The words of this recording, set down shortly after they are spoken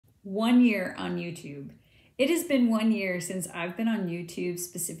1 year on YouTube. It has been 1 year since I've been on YouTube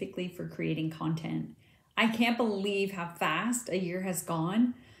specifically for creating content. I can't believe how fast a year has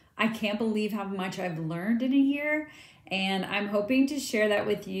gone. I can't believe how much I've learned in a year, and I'm hoping to share that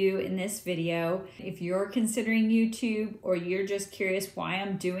with you in this video. If you're considering YouTube or you're just curious why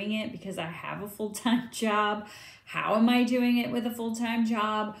I'm doing it because I have a full-time job, how am I doing it with a full-time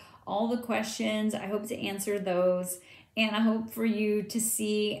job, all the questions, I hope to answer those. And I hope for you to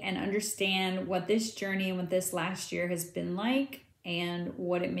see and understand what this journey and what this last year has been like and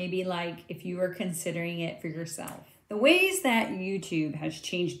what it may be like if you are considering it for yourself. The ways that YouTube has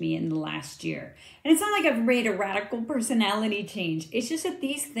changed me in the last year. And it's not like I've made a radical personality change. It's just that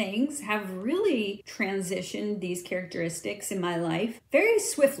these things have really transitioned these characteristics in my life very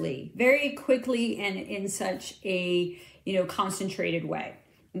swiftly, very quickly, and in such a, concentrated way.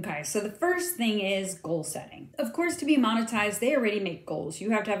 Okay, so the first thing is goal setting. Of course, to be monetized, they already make goals.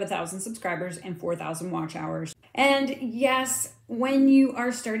 You have to have 1,000 subscribers and 4,000 watch hours. And yes, when you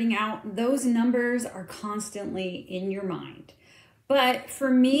are starting out, those numbers are constantly in your mind. But for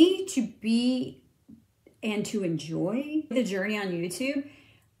me to be and to enjoy the journey on YouTube,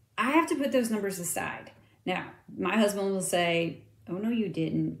 I have to put those numbers aside. Now, my husband will say, "Oh, no, you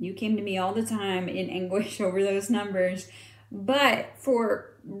didn't. You came to me all the time in anguish over those numbers." But for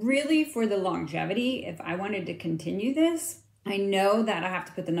the longevity, if I wanted to continue this, I know that I have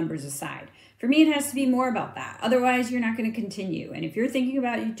to put the numbers aside. For me, it has to be more about that. Otherwise, you're not going to continue. And if you're thinking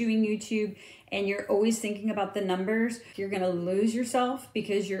about doing YouTube and you're always thinking about the numbers, you're going to lose yourself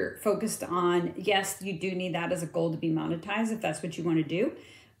because you're focused on, yes, you do need that as a goal to be monetized if that's what you want to do.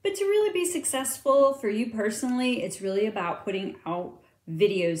 But to really be successful for you personally, it's really about putting out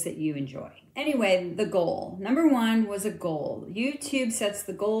videos that you enjoy. Anyway, the goal. Number one was a goal. YouTube sets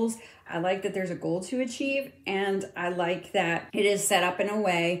the goals. I like that there's a goal to achieve, and I like that it is set up in a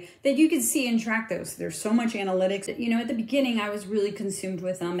way that you can see and track those. There's so much analytics. At the beginning, I was really consumed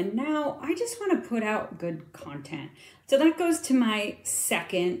with them, and now I just want to put out good content. So that goes to my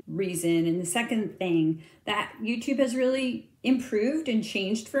second reason, and the second thing that YouTube has really improved and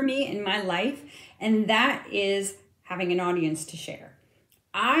changed for me in my life, and that is having an audience to share.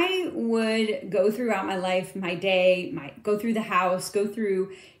 I would go throughout my life, my day, go through the house, go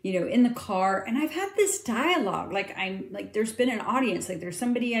through, in the car, and I've had this dialogue. There's been an audience, there's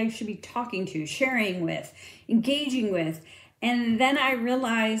somebody I should be talking to, sharing with, engaging with. And then I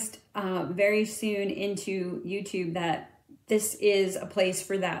realized very soon into YouTube that this is a place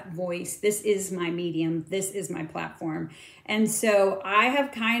for that voice. This is my medium. This is my platform. And so I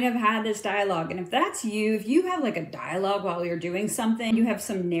have kind of had this dialogue. And if that's you, if you have a dialogue while you're doing something, you have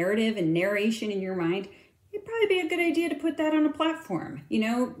some narrative and narration in your mind, it'd probably be a good idea to put that on a platform.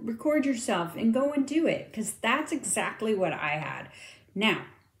 Record yourself and go and do it, because that's exactly what I had. Now,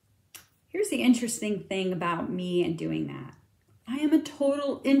 here's the interesting thing about me and doing that. I am a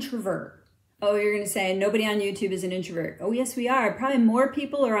total introvert. Oh, you're going to say nobody on YouTube is an introvert. Oh, yes, we are. Probably more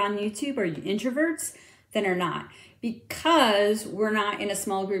people are on YouTube are introverts than are not, because we're not in a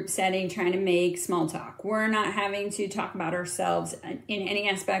small group setting trying to make small talk. We're not having to talk about ourselves in any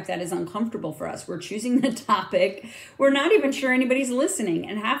aspect that is uncomfortable for us. We're choosing the topic. We're not even sure anybody's listening.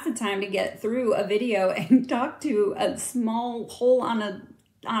 And half the time to get through a video and talk to a small hole on an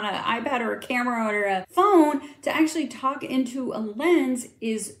iPad or a camera or a phone, to actually talk into a lens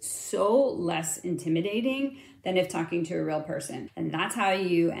is so less intimidating than if talking to a real person. And that's how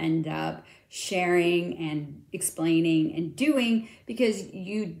you end up sharing and explaining and doing, because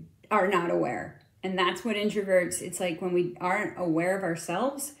you are not aware. And that's what introverts, it's like when we aren't aware of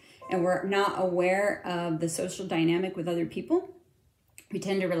ourselves and we're not aware of the social dynamic with other people, we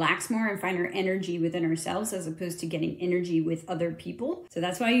tend to relax more and find our energy within ourselves as opposed to getting energy with other people. So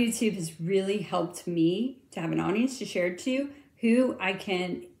that's why YouTube has really helped me to have an audience to share to, who I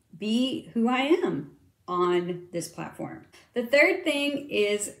can be, who I am on this platform. The third thing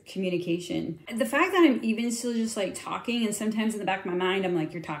is communication. The fact that I'm even still just talking, and sometimes in the back of my mind, I'm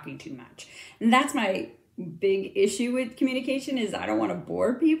like, you're talking too much. And that's my big issue with communication, is I don't want to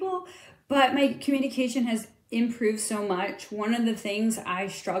bore people, but my communication has improved so much. One of the things I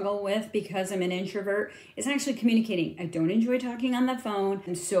struggle with because I'm an introvert is actually communicating. I don't enjoy talking on the phone.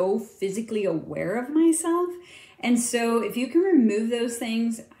 I'm so physically aware of myself. And so if you can remove those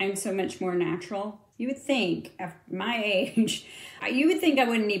things, I'm so much more natural. You would think, at my age, you would think I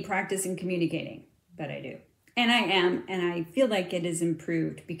wouldn't need practice in communicating, but I do. And I am, and I feel like it has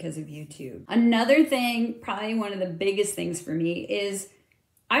improved because of YouTube. Another thing, probably one of the biggest things for me, is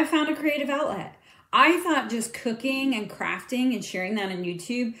I found a creative outlet. I thought just cooking and crafting and sharing that on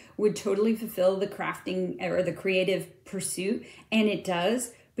YouTube would totally fulfill the crafting or the creative pursuit, and it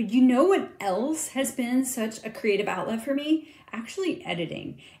does. But you know what else has been such a creative outlet for me? Actually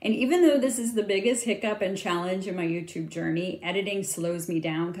editing. And even though this is the biggest hiccup and challenge in my YouTube journey, editing slows me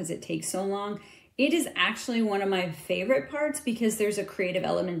down because it takes so long. It is actually one of my favorite parts because there's a creative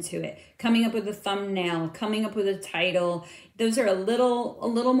element to it. Coming up with a thumbnail, coming up with a title, those are a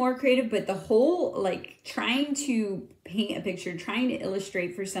little more creative, but the whole, like, trying to paint a picture, trying to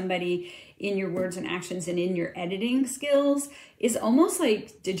illustrate for somebody in your words and actions and in your editing skills is almost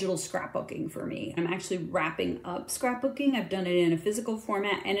like digital scrapbooking for me. I'm actually wrapping up scrapbooking. I've done it in a physical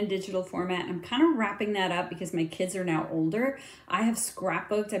format and a digital format. I'm kind of wrapping that up because my kids are now older. I have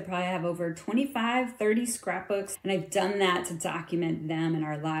scrapbooked. I probably have over 25, 30 scrapbooks, and I've done that to document them and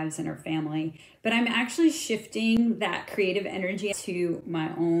our lives and our family. But I'm actually shifting that creative energy to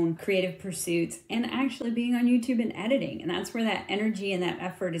my own creative pursuits and actually being on YouTube and editing. And that's where that energy and that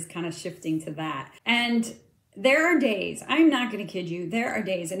effort is kind of shifting to that. And there are days, I'm not going to kid you, there are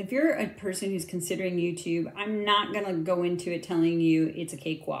days, and if you're a person who's considering YouTube, I'm not going to go into it telling you it's a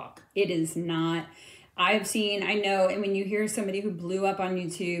cakewalk. It is not. I know, and when you hear somebody who blew up on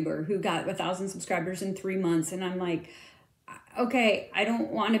YouTube or who got 1,000 subscribers in 3 months, and I'm like, okay, I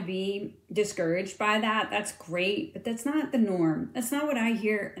don't want to be discouraged by that. That's great, but that's not the norm. That's not what I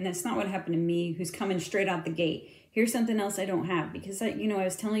hear, and that's not what happened to me, who's coming straight out the gate. Here's something else I don't have because, I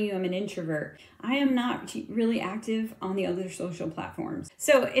was telling you I'm an introvert. I am not really active on the other social platforms.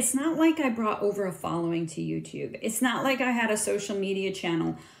 So it's not like I brought over a following to YouTube. It's not like I had a social media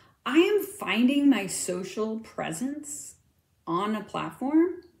channel. I am finding my social presence on a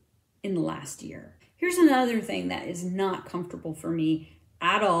platform in the last year. Here's another thing that is not comfortable for me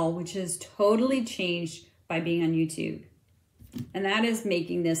at all, which has totally changed by being on YouTube. And that is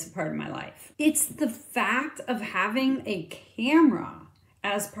making this a part of my life. It's the fact of having a camera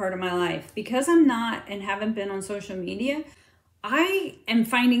as part of my life. Because I'm not and haven't been on social media, I am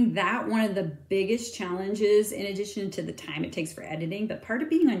finding that one of the biggest challenges, in addition to the time it takes for editing. But part of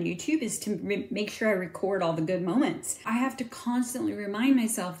being on YouTube is to make sure I record all the good moments. I have to constantly remind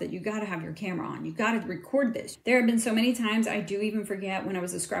myself that you got to have your camera on. You got to record this. There have been so many times I do even forget when I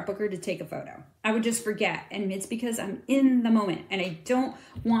was a scrapbooker to take a photo. I would just forget. And it's because I'm in the moment and I don't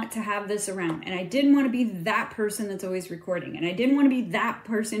want to have this around. And I didn't want to be that person that's always recording. And I didn't want to be that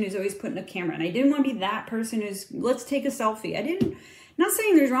person who's always putting a camera. And I didn't want to be that person who's, let's take a selfie. Not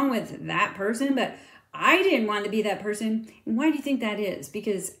saying there's wrong with that person, but I didn't want to be that person. And why do you think that is?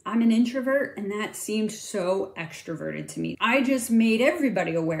 Because I'm an introvert and that seemed so extroverted to me. I just made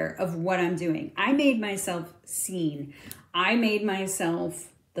everybody aware of what I'm doing. I made myself seen. I made myself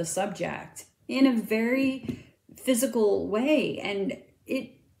the subject in a very physical way. And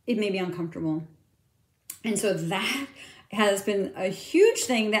it made me uncomfortable. And so that has been a huge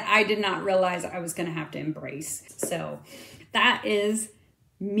thing that I did not realize I was going to have to embrace. So that is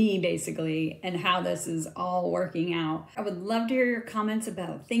me basically and how this is all working out. I would love to hear your comments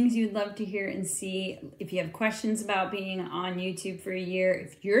about things you'd love to hear and see. If you have questions about being on YouTube for a year,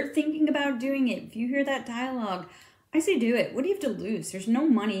 if you're thinking about doing it, if you hear that dialogue, I say do it. What do you have to lose? There's no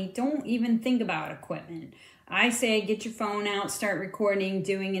money. Don't even think about equipment. I say get your phone out, start recording,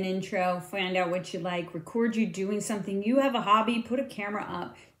 doing an intro, find out what you like, record you doing something. You have a hobby, put a camera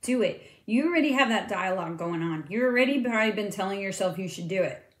up, do it. You already have that dialogue going on. You're already probably been telling yourself you should do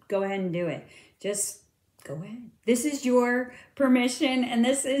it. Go ahead and do it. Just go ahead. This is your permission and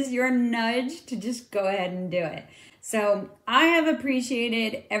this is your nudge to just go ahead and do it. So I have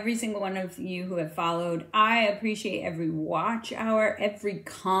appreciated every single one of you who have followed. I appreciate every watch hour, every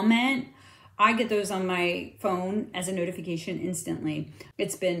comment. I get those on my phone as a notification instantly.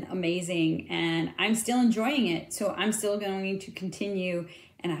 It's been amazing and I'm still enjoying it. So I'm still going to continue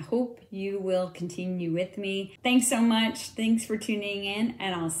and I hope you will continue with me. Thanks so much. Thanks for tuning in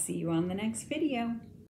and I'll see you on the next video.